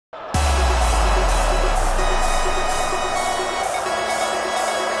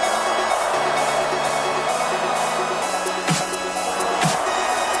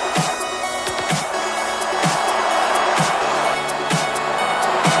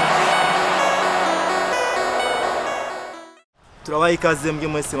turabaye ikaze mbye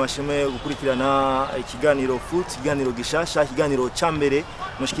mwese mashime gukurikirana ikiganiro foot, ikiganiro gishasha, ikiganiro cambere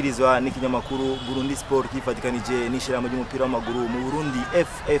mushikirizwa n'ikinyamakuru Burundi Sport kifatikanije n'ishirahamwe ry'umupira w'amaguru mu Burundi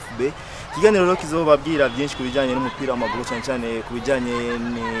FFB. Ikiganiro rero kizobabwira byinshi kubijanye n'umupira w'amaguru cyane cyane kubijanye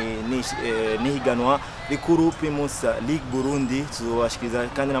n'ihiganwa rikuru Primus League Burundi.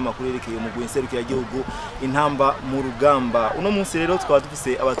 Tuzobashikiriza kandi n'amakuru yerekeye mu guinserukira igihugu intamba mu rugamba. Uno munsi rero twaba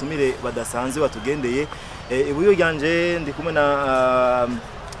dufise abatumire badasanzwe batugendeye. Ibuyo yanje ndi kumwe na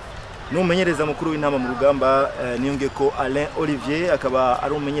n'umumenyereza mukuru w'intama mu rugamba Niyungeko Alain Olivier, akaba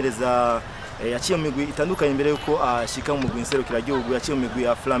ari umumenyereza yaciye mu migwi itandukanye mbere yuko ashika mu migwi nserukira igihugu. Yaciye mu migwi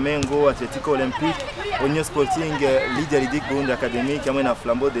ya Flamengo, Atletico Olympique, Union Sporting, Leader League Burundi Academic hamwe na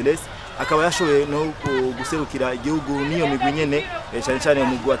Flambeau de l'Est. Akaba yashoboye no guserukira igihugu niyo migwi nyene cyane cyane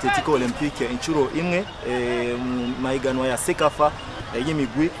mu migwi Atletico Olympique inshuro imwe mu mahiganwa ya Sekafa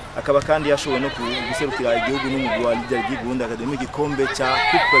y'imigwi. Akaba kandi yashoboye no guserukira igihugu n'umugwi wa Leader League Burundi Academy gikombe cha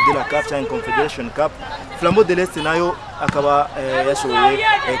Coupe de la CAF cyangwa Confederation Cup. Flambeau de l'Est nayo akaba yashoboye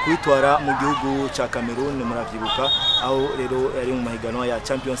kwitwara mu gihugu cha Cameroon muravyibuka, aho rero yari mu mahiganwa ya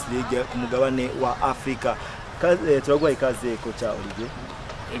Champions League ku mugabane wa Afrika. Turagwaye ikaze kocha Olivier.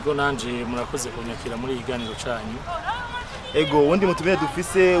 Ego nanje murakoze kunyakira muri iganiro canyu. Ego wundi mutumire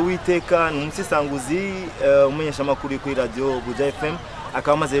dufise witeka n'umusisanguzi umenyesha makuru kuri radio Buja FM,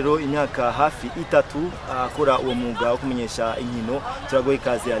 akaba amaze rero imyaka hafi 3 akora uwo mwuga wo kumenyesha inkino. Turagoye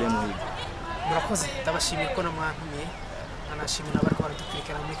ikaze Alain Muhirwe. Murakoze, ndabashimiye ko namwantumiye, anashimira abariko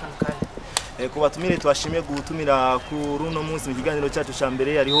baradukurikira muri kano kanya. Ku batumire twashimiye gutumira kuri uno munsi mu kiganiro cyacu ca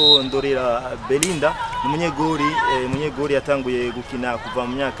mbere hariho Ndorere Belinda, umunyegori yatanguye gukina kuva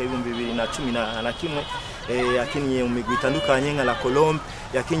mu myaka 2011. Yakinye mu migwi itandukanye nka La Colombe,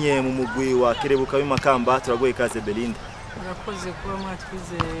 yakinye mu mugwi wa Kerebuka w'imakamba. Turagoye ikaze Belinda. Murakoze kuba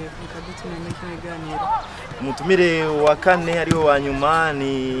mwatwize mukadutumira muri kino kiganiro. Umutumire wa kane hariho wa nyuma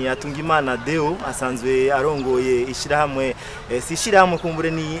ni Hatungimana Déo, asanzwe arongoye ishirahamwe si ishirahamwe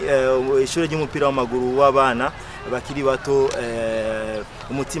kumbure ni ishuri ry'umupira w'amaguru w'abana bakiri bato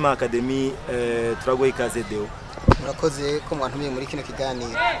Umutima Academy. Turagoye ikaze Déo. Murakoze ko mwantumiye muri kino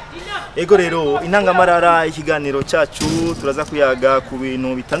kiganiro. Ego rero intangamarara ikiganiro cyacu turaza kuyaga ku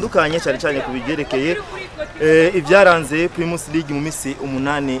bintu bitandukanye cyane cyane kubigerekeye ivyaranze Primus League mu misi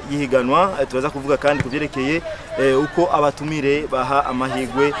 8 yihiganwa. Turaza kuvuga kandi kubyerekeye uko abatumire baha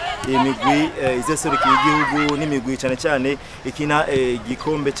amahigwe imigwi izeserukira igihugu n'imigwi cyane cyane ikina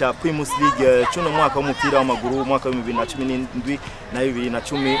igikombe cha Primus League cy'uno mwaka w'umupira w'amaguru mwaka wa 2017 na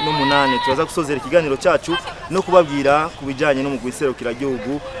 2018. Turaza gusozera ikiganiro cyacu no kubabwira kubijanye no mu guserukira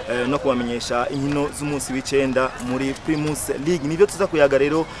igihugu no kubamenyesha inkino z'umunsi w'icenda muri Primus League. Nivyo tuza kuyaga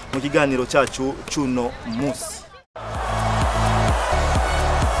rero mu kiganiro cyacu cuno munsi.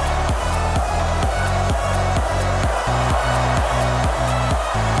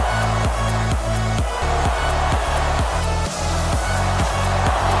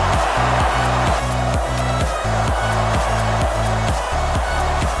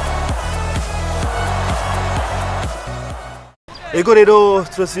 Ego rero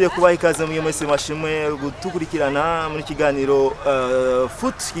turasubiye kubaha ikaze mu mwese mashimwe gutukurikirana muri kiganiro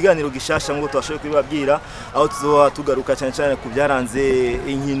foot, kiganiro gishasha ngo twashoboye kubabwira, aho tuzoha tugaruka cyane cyane ku vyaranze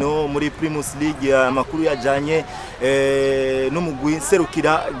inkino muri Primus League, amakuru yajanye n'umugwi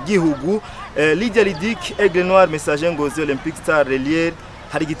nserukira gihugu Leader League, Aigle Noir, Messager Ngozi, Olympic Star, Relier.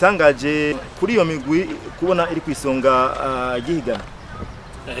 Hari gitangaje kuri iyo migwi kubona iri kwisonga gihigana.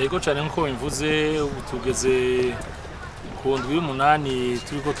 Ego cyane nko imvuze tugeze kundwi y'umunani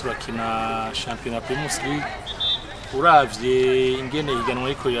turiko turakina championnat Primus League. Uravye ingene higanwa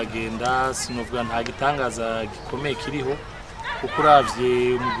ariko yagenda sinovuga nta gitangaza gikomeye kiriho, kuko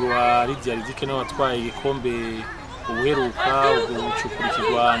uravye umugwi wa Leader League no watwaye igikombe ubuheruka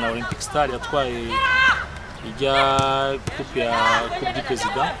ugucukurikirwa na Olympic Star yatwaye ijya coupe du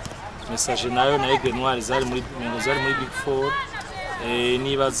President. Messager nayo na Aigle Noir zari muri Big Four.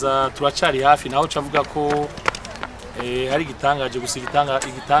 Nibaza turacari hafi naho cavuga ko hari gitangaje gusa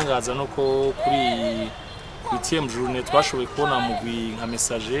igitangaza nuko kuri 8e journée twashoboye kubona mugwi nka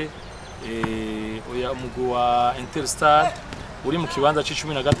Messager oya mugwi wa Interstar uri mu kibanza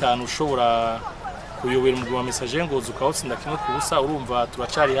c'15 ushobora kuyobera mugwi wa Messager ngo ukawutsinda kimwe ku busa. Urumva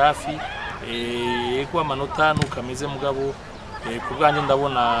turacari hafi ego amanota nukameze mugabo ku bwanje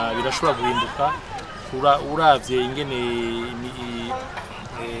ndabona birashobora guhinduka. Uravye ingene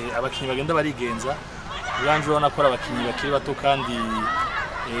abakinyi bagenda barigenza, uranje urabona ko abakinyi bakiri bato kandi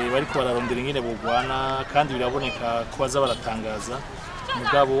bariko bararondera ingene bogwana, kandi biraboneka ko baza baratangaza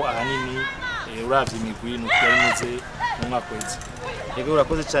mugabo ahanini uravye imigwi nuko yarimeze mu mwaka wese. Ego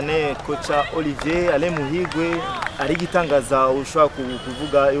urakoze cyane kocha Olivier. Alain Muhirwe, ari gitangaza ushobora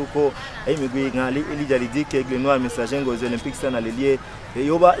kuvuga yuko imigwi nka Lidia Lidike Grenoir Message ngo Olympique na Lelie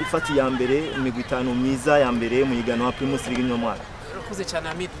yoba ifati ya mbere imigwi 5 myiza ya mbere mu yigano wa Primus League no mwaka urakoze cyane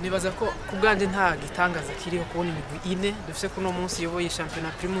Amid nibaza ko kubganje nta gitangaza kiriho kubona imigwi 4 dufise kuno munsi yoboye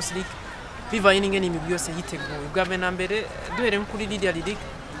championnat Primus League bivaye n'ingene imigwi yose yiteguye ubwa na mbere duhereye kuri Lidia Lidike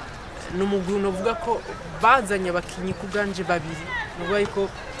n'umugwi unovuga ko bazanye abakinyi kubganje babiri nuvuga yuko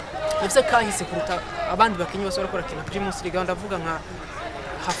Nifse kahise kuruta abandi bakinyi bose barakora kina Primus League ndavuga nka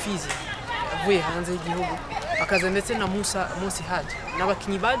Hafizi avuye hanze y'igihugu akaza ndetse na Musi Haji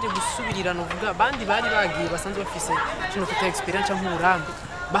n'abakinyi baje gusubirira no vuga abandi bari bagiye basanzwe bafise kino kuta experience nk'uburambe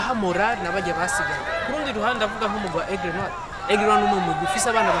baha moral nabajya basiga kurundi ruhande avuga nk'umugwa Egrenoir n'umugwi ufise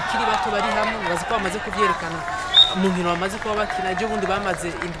abana bakiri bato bari hamwe bazi ko bamaze kuvyerekana mu nkino bamaze ko bakina ejo bundi bamaze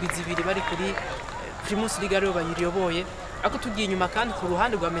indwi zibiri bari kuri Primus League ariyo bayiriyoboye ako tugiye inyuma kandi ku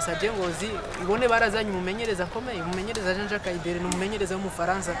ruhande rwa Message ngozi ibone barazanye umumenyereza akomeye umumenyereza Jean-Jacques Kaibere n'umumenyereza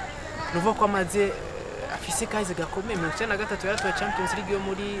w'umufaransa nuvuga ko amaze afise kaze gakomeye mu 93 yaratoye Champions League yo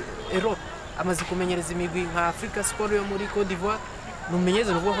muri Europe amaze kumenyereza imigwi nka Africa Sport yo muri Côte d'Ivoire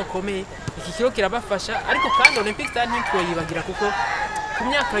n'umumenyereza nuvuga ko akomeye iki kiro kirabafasha ariko kandi Olympique Star ntitwoyibagira kuko ku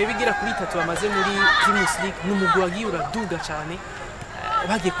myaka bibigira kuri 3 bamaze muri Primus League n'umugwi wagiye uraduga cyane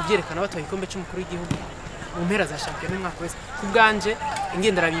bagiye kuvyerekana batoye ikombe cy'umukuru w'igihugu mu mpera za champion mwaka wese kubganje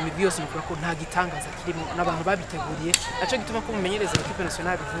ingendera bimigwi yose bikora ko nta gitangaza kirimo n'abantu babiteguriye naco gituma ko mumenyereza equipe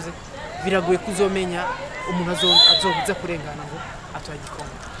nationale bivuze biragoye kuzomenya umuntu azobuza kurengana ngo atwaye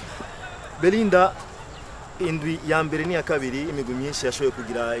igikombe Belinda indwi ya mbere ni ya kabiri imigwi myinshi yashoboye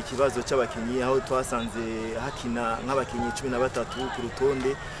kugira ikibazo cy'abakinyi aho twasanze hakina nk'abakinyi 13 ku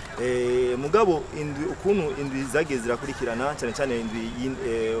rutonde mugabo indwi ukuntu indwi zageze zirakurikirana cyane cyane indwi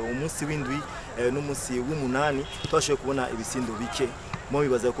umunsi w'indwi n'umunsi w'umunani twashoboye kubona ibisindo bike mo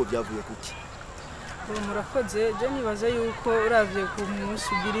bibaza ko byavuye kuki murakoze je nibaza yuko uravye ku munsi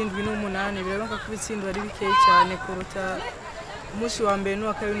w'indwi n'umunani biraboneka ko ibitsindo ari bikeye cyane kuruta umunsi wa mbere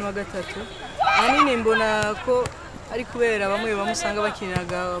n'uwa kabiri n'uwa gatatu anini mbona ko ari kubera bamwe bamusanga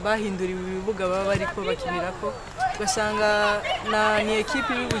bakiniraga bahindura ibibuga baba bariko bakinirako ugasanga ni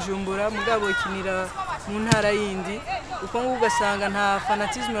equipe y'Ubujumbura mugabo ikinira mu ntara yindi uko ngo ugasanga nta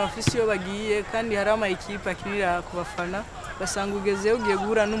fanatisme bafise yo bagiye kandi hari ama equipe akinira ku bafana basanga ugeze ugiye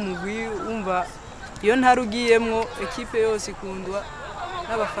guhura n'umugwi umva iyo ntarugiyemwo equipe yose ikundwa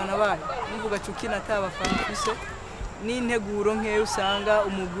n'abafana bayo umvuga cukina atabafana ufise n'integuro nke usanga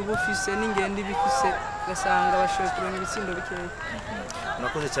umugwi bufise n'ingende bifise gasanga bashoye kuronka ibitsindo bikeya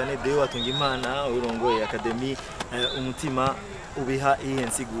nakoze cyane Déo Hatungimana urongoye academy umutima ubiha iyi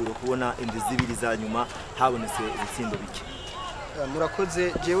nsiguro kubona indwi zibiri za nyuma habonetse ibitsindo bike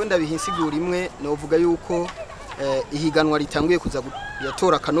murakoze jewe ndabiha insiguro imwe novuga yuko ihiganwa ritanguye kuza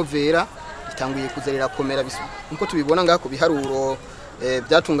yatora kanovera ritanguye kuzerera komera nko tubibona ngako biharuro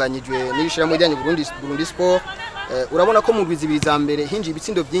byatunganyijwe n'ishiramo ryanye Burundi Sport urabona ko mu rwizibiri za mbere hinje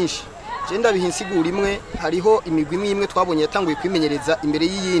ibitsindo byinshi je ndabiha insiguro imwe hariho imigwi imwe twabonye yatanguye kwimenyereza imbere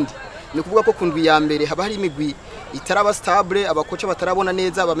y'iyindi ni kuvuga ko kundwi ya mbere haba hari imigwi itaraba stable abakoca batarabona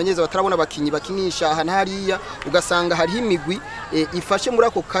neza abamenyereza batarabona bakinyi bakinisha aha hariya ugasanga hari imigwi ifashe muri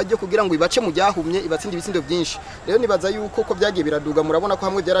ako kajyo kugira ngo ibace mu byahumye ibatsinde ibitsindo byinshi rero nibaza yuko ko byagiye biraduga murabona ko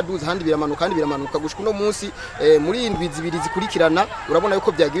hamwe byaraduza handi biramanuka gushika no munsi muri indwi zibiri zikurikirana urabona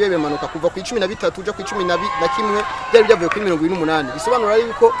yuko byagiye biramanuka kuva ku 13 uja ku 11 byari byavuye kuri 28 bisobanura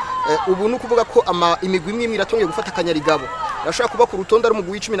yuko ubu nukuvuga ko imigwi imwe iratonye gufata kanyarigabo rashaka kuba ku rutonde ari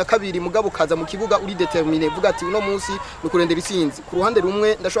umugwi 12 mugabo kaza mu kibuga uri determine vuga ati uno munsi nukurendera isinzi ku ruhande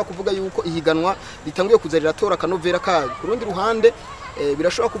rumwe ndashaka kuvuga yuko ihiganwa ritanguye kuzarira tora kanovera kayo ku rundi ruhande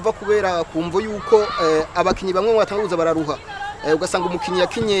birashobora kuva kubera kumvo yuko abakinyi bamwe batanguza bararuha ugasanga umukinyi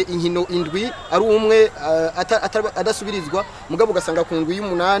yakinye inkino indwi ari umwe adasubirizwa mugabo ugasanga ku ndwi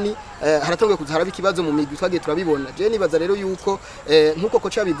y'umunani haratanguye kuzahara ikibazo mu migwi twagiye turabibona je nibaza rero yuko nkuko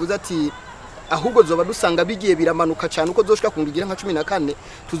kocha bivuze ati ahubwo zoba dusanga bigiye biramanuka cyane uko zoshika kundugira nka 14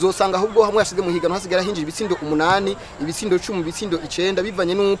 tuzosanga ahubwo hamwe yashyize mu higano hasigara hinjira ibitsindo 8 ibitsindo 10 ibitsindo 9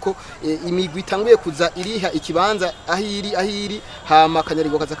 bivanye nuko imigwi itanguye kuza iriha ikibanza ahiri hama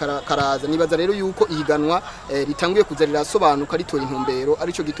kanyarigo kaza karaza nibaza rero yuko ihiganwa ritanguye kuza rirasobanuka ritora intumbero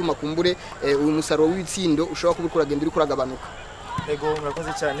arico gituma kumbure uyu musaro w'ibitsindo ushobora kuba kuragenda uri kuragabanuka ego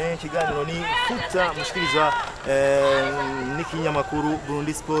murakoze cyane ikiganiro ni futa mushikiriza n'ikinyamakuru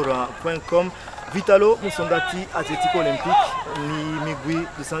burundisport.com Vitalo Musongati Atletico Olympique ni migwi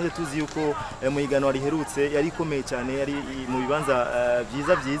dusanzwe tuzi yuko mu higanwa riherutse yari ikomeye cyane yari mu bibanza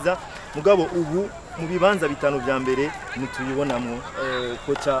byiza mugabo ubu mu bibanza bitanu bya mbere mutuyibonamo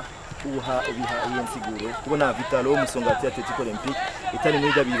kocha uha iyo nsiguro kubona Vitalo Musongati Atletico Olympique itari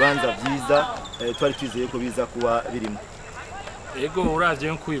muri bya bibanza byiza twari twizeye ko biza kuba birimo. Ego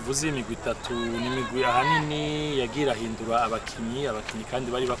uravye nko bivuze imigwi itatu n'imigwi ahanini yagira hindura abakinyi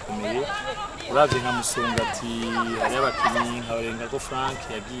kandi bari bakomeye. Uravye nka Musongati hari abakinyi nka Barenga Frank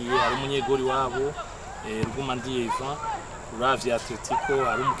yagiye hari umunyegori wabo Rugumandi Eva. Uravye Atletico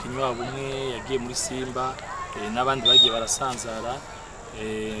hari umukinyi wabo umwe yagiye muri Simba n'abandi bagiye barasanzara.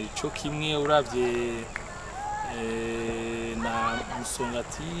 Ico kimwe uravye na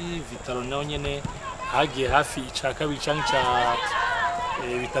Musongati Vitalo nayo nyene hagiye hafi icaka bicanka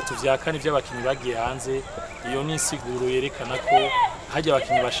bitatu vya kane by'abakinyi bagiye hanze. Iyo ni insiguro yerekana ko hajya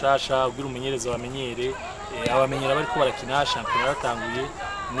abakinyi bashasha ubwira umenyereza bamenyere abamenyera bariko barakina championnat yatanguye.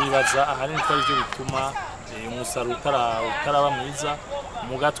 Nibaza ahanini ko ari byo bituma umusaruro utaraba mwiza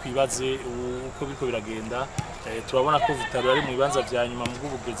muga twibaze uko biko biragenda. Turabona ko Vitalo ari mu bibanza vya nyuma mu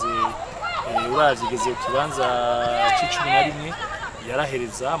bugeze uravigeze kibanza c'11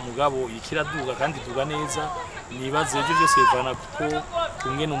 yarahereza mugabo ikiraduga kandi duga neza. Nibaze ivyo byose bivana kuko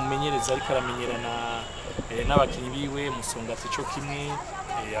kumwe n'umumenyereza ariko aramenyerana n'abakinyi biwe. Musongati cyo kimwe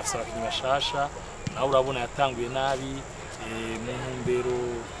afite abakinyi bashasha nawe urabona yatanguye nabi mu ntumbero.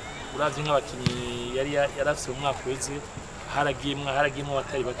 Uravye nk'abakinyi yari yarafise mu mwaka weze haragiyemwo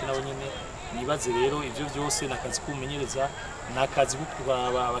batari bake nabo nyene. Nibaze rero ivyo byose nakazi k'umumenyereza nakazi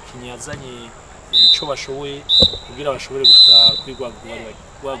kukuraba abakinyi yazanye ico bashoboye kugira bashobore gushika kuri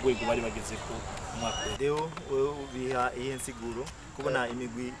gwagwego bari bageze ko umwaka. Deo biha iyi nsiguro kubona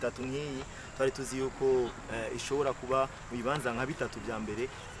imigwi itatu nk'iyi twari tuzi yuko ishobora kuba mu bibanza nka bitatu bya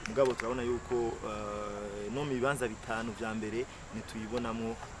mbere mugabo turabona yuko no mu bibanza bitanu bya mbere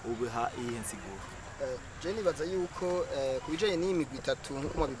nituyibonamo ubiha iyi nsiguro. Je nibaza yuko kubijanye n'imigwi itatu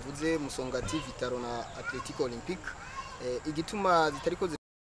nkuko babivuze Musongati Vitalo na Atletico Olympique igituma zitariko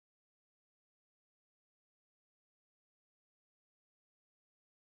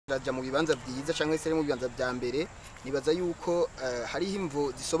raja mu bibanza byiza canke se mu bibanza bya mbere. Nibaza yuko hariho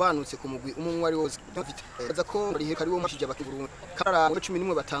imvo zisobanutse ku mugwi umwe ari wose. Nibaza ko rihe kari wo mashije abakinyi kara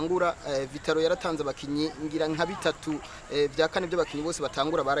 11 batangura Vitalo yaratanze abakinyi ngira nka bitatu bya kane by'abakinyi bose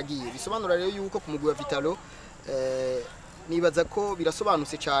batangura baragiye. Bisobanura rero yuko ku mugwi wa Vitalo nibaza ko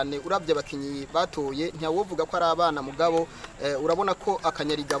birasobanutse cyane. Uravye abakinyi batoye ntiyawovuga ko ari abana mugabo urabona ko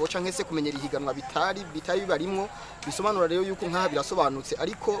akanyarigabo canke se kumenyera ihiganwa bitari barimwo. Bisobanura rero yuko nkaha birasobanutse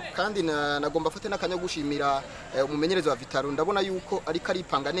ariko kandi nagomba afate n'akanya gushimira umumenyereza wa Vitalo. Ndabona yuko ariko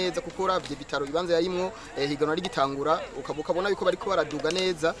aripanga neza kuko uravye Vitalo ibanza yarimwo higanwa rigitangura ukabona yuko bariko baraduga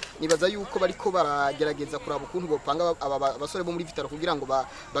neza. Nibaza yuko bariko baragerageza kuraba ukuntu bopanga abasore bo muri Vitalo kugira ngo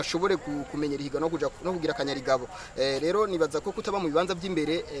bashobore kumenyera ihiganwa no kugira akanyarigabo. Rero nibaza ko kutaba mu bibanza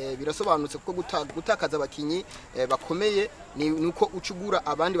by'imbere birasobanutse kuko gutakaza abakinyi bakomeye nuko ucugura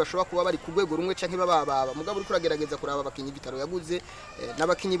abandi bashobora kuba bari ku rwego rumwe canke bababa mugabo uri kuragerageza kuraba abakinyi Vitalo yaguze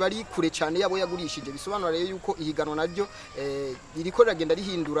n'abakinyi bari kure cyane yabo yagurishije. Bisobanura rero yuko ihiganwa naryo ririko riragenda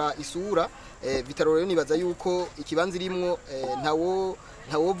rihindura isura. Vitalo rero nibaza yuko ikibanza irimwo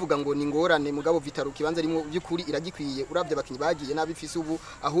ntawovuga ngo ni ngorane mugabo Vitalo kibanza rimwe byukuri iragikwiye. Uravye abakinyi bagiye nabifise ubu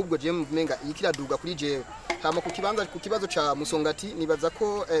ahubwo je mumenga ikiraduga kuri jewe. Hama ku kibazo ca Musongati nibaza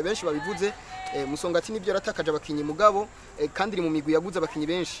ko benshi babivuze Musongati nibyo ratakaje abakinyi mugabo kandi iri mu migwi yaguze abakinyi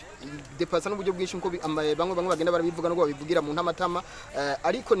benshi depasa n'uburyo bwinshi nko bamwe bagenda barabivuga no babivugira mu ntamatama.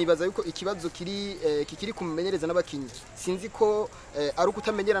 Ariko nibaza yuko ikibazo kikiri kumenyereza n'abakinyi. Sinzi ko ari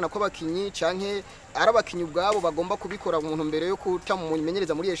ukutamenyerana kw'abakinyi canke ari abakinyi ubwabo bagomba kubikora mu ntumbero yo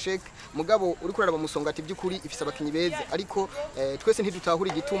kutamumenyereza muri eshek mugabo uri kuraraba Musongati by'ukuri ifise abakinyi beza ariko twese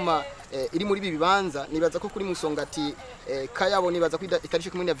ntidutahura igituma iri muri bibanza. Nibaza ko kuri Musongati kayabo nibaza ko itari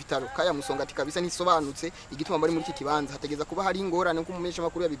cyo kumwe na Vitalo kaya Musongati kabisa ntisobanutse igituma bari muri iki kibanza. Hategeza kuba hari ingorane nko mumesha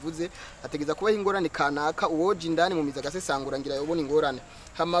makuru yabivuze, hategeza kuba ingorane kanaka uwoje indani mu miza gasesangura ngira yobona ingorane.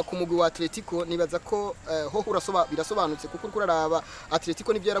 Hama ku mugwi wa Atletico nibaza ko ho birasobanutse kuko uri kuraraba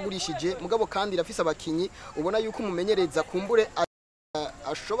Atletico nivyo yaragurishije mugabo kandi irafise abakinyi ubona yuko umumenyereza kumbure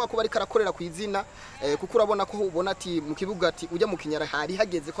ashobora kuba ariko arakorera ku izina kuko urabona ko ubona ati mu kibuga ati ujya mu kinyara hari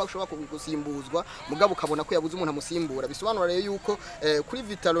hageze ko ashobora gusimbuzwa mugabo ukabona ko yabuze umuntu amusimbura. Bisobanura rero yuko kuri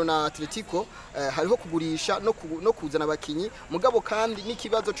Vitalo na Atletico hariho kugurisha no kuzana abakinyi mugabo kandi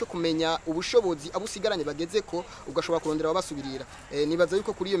n'ikibazo cyo kumenya ubushobozi abusigaranye bageze ko ugashobora kurondera abasubirira. Nibaza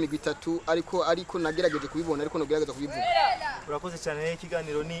yuko kuri iyo migwi itatu ariko nagerageje kubibona ariko nogerageza kubivuga. Urakoze cyane.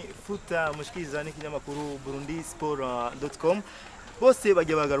 Ikiganiro ni Futa mushikiriza n'ikinyamakuru burundisport.com. Bose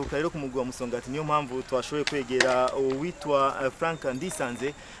bagiye bagaruka rero ku mugwi wa Musongati. Niyo mpamvu twashoboye kwegera uwitwa Frank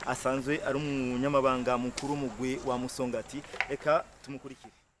Ndisanze asanzwe ari umunyamabanga mukuru mugwi wa Musongati. Eka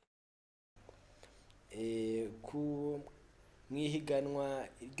tumukurikire. mwihiganwa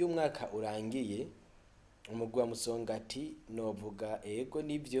ry'umwaka urangiye umugwi wa Musongati novuga ego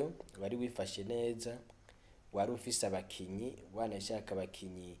nivyo wari wifashe neza, wari ufise abakinyi wanashaka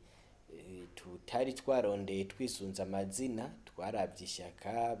abakinyi tutari twarondeye twisunza amazina, twaravye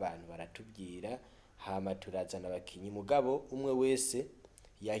ishaka abantu baratubwira hama turazana abakinyi mugabo umwe wese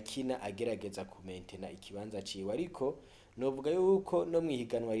yakina agerageza kumentena ikibanza ciwe, ariko novuga yuko no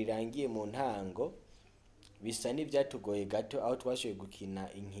mwihiganwa rirangiye mu ntango bisa n'ivyatugoye gato aho twashoboye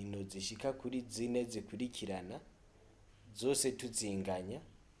gukina inkino zishika kuri 4 zikurikirana zose tuzinganya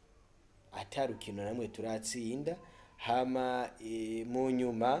atarukino namwe turatsinda, hama mu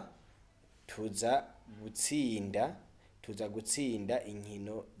nyuma tuza gutsinda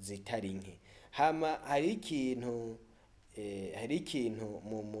inkino zitari nke. Hama hari ikintu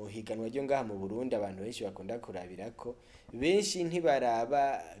mu muhiganwa ryo ngaha mu Burundi abantu benshi bakunda kurabirako, benshi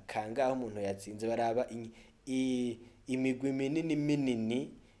ntibaraba kangaho umuntu yatsinze, baraba imigwi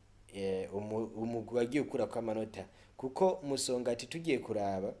minini umugwi wagiye ukura kwa amanota, kuko Musongati tugiye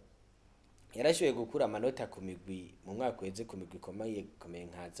kuraba yarashoboye gukura amanota ku migwi mu mwaka weze, ku migwi komeye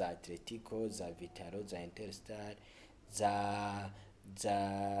nka za Atletico, za Vitaro, za Interstar,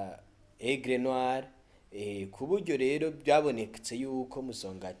 za Aigle Noir, ku buryo rero byabonetse yuko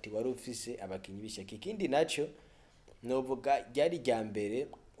Musongati wari ufise abakinyi bishaka. Ikindi naco novuga ryari rya mbere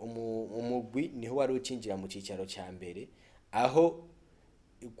umugwi niho wari ucinjira mu cicaro ca mbere, aho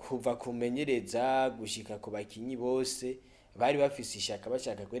kuva kumenyereza gushika ku bakinyi bose bari bafise ishaka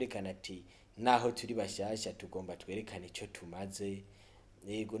bashaka kwerekana ati naho turi bashasha tugomba twerekane ico tumaze.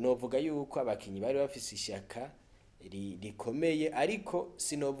 Yego novuga yuko abakinyi bari bafise ishaka rikomeye, ariko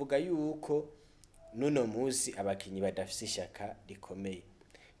sinovuga yuko nuno musi abakinyi badafise ishaka rikomeye.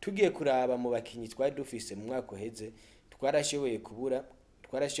 Tugiye kuraba mu bakinyi twari dufise mu mwaka uheze twarashoboye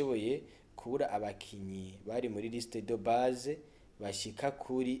kubura abakinyi bari muri liste de base bashika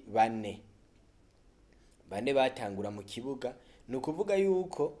kuri 4 batangura mu kibuga. Nukuvuga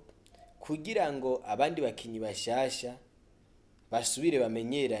yuko kugira ngo abandi bakinyi bashasha basubire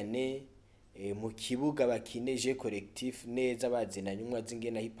bamenyerane mu kibuga bakineje collectif neza bazinanye umwe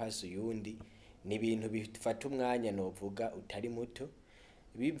azingena hipaso yundi, ni ibintu bifata umwanya novuga utari muto,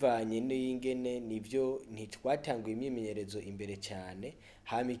 bivanye n'ingene nivyo ntitwatanguye imyimenyerezo imbere cyane.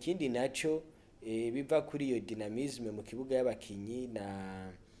 Hama ikindi naco biva kuri iyo dynamisme mu kibuga y'abakinyi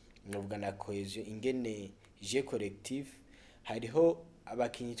novuga na cohesion ingene je collectif, hariho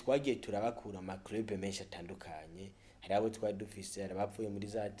abakinyi twagiye turabakura ama club menshi atandukanye, hari abo twari dufise arabavuye muri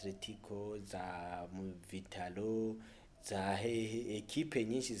za Atletico, za Vitalo, za equipe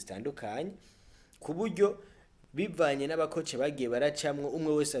nyinshi zitandukanye, ku buryo bivanye n'abakoce bagiye baracamwe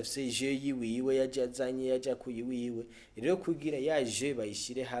umwe wese afise je yiwiwe yajazanye yaja kuyiwiwe, rero kugira yaje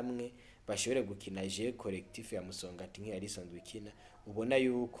bayishire hamwe bashobore gukina je collectif ya Musongati nk'iyari isanzwe ikina, ubona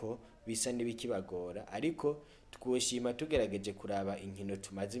yuko bisa n'ibikibagora, ariko twoshima tugerageje kuraba inkino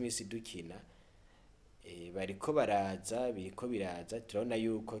tumaze imisi dukina biriko biraza, turabona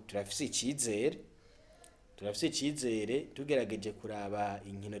yuko turafise icizere tugerageje kuraba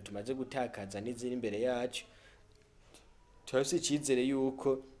inkino tumaze gutakaza n'iziri imbere yacu, turafise icizere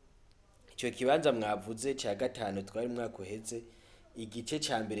yuko ico kibanza mwavuze ca 5 twari mwaka uheze igice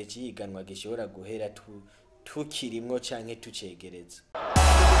ca mbere cihiganwa gishobora guhera tukirimwo canke tucegereza.